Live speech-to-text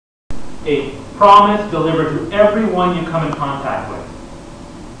a promise delivered to everyone you come in contact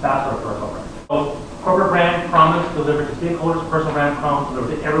with. That's what a personal brand is. So, corporate brand promise delivered to stakeholders, personal brand promise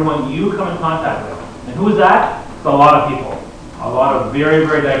delivered to everyone you come in contact with. And who is that? It's a lot of people. A lot of very,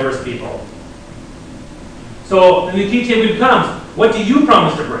 very diverse people. So then the key takeaway becomes, what do you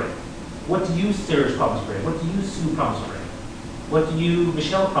promise to bring? What do you, Serge, promise to bring? What do you, Sue, promise to bring? What do you,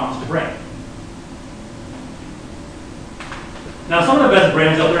 Michelle, promise to bring? Now, some of the best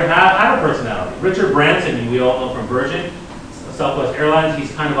brands out there have a personality. Richard Branson, we all know from Virgin, Southwest Airlines,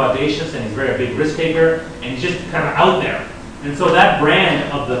 he's kind of audacious and he's very a big risk taker, and he's just kind of out there. And so that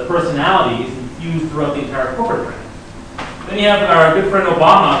brand of the personality is infused throughout the entire corporate brand. Then you have our good friend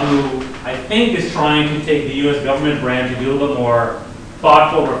Obama, who I think is trying to take the US government brand to be a little bit more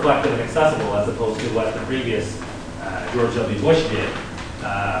thoughtful, reflective, and accessible, as opposed to what the previous George W. Bush did.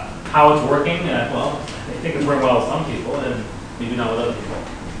 How it's working, well, I think it's working well with some people, and maybe not with other people.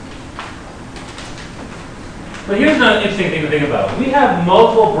 But here's an interesting thing to think about. We have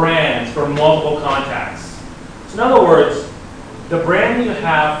multiple brands for multiple contacts. So in other words, the brand you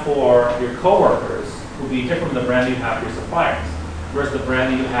have for your coworkers will be different from the brand you have for your suppliers, versus the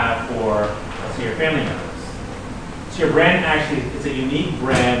brand that you have for, let's say, your family members. So your brand actually is a unique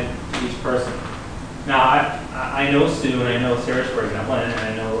brand to each person. Now, I know Sue and I know Sarah, for example, and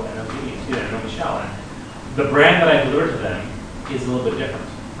I know Julie too, and I know Michelle. And the brand that I deliver to them is a little bit different.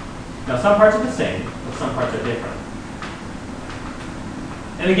 Now, some parts are the same, but some parts are different.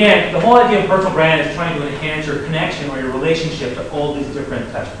 And again, the whole idea of personal brand is trying to enhance your connection or your relationship to all these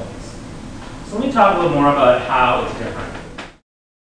different touch points. So let me talk a little more about how it's different.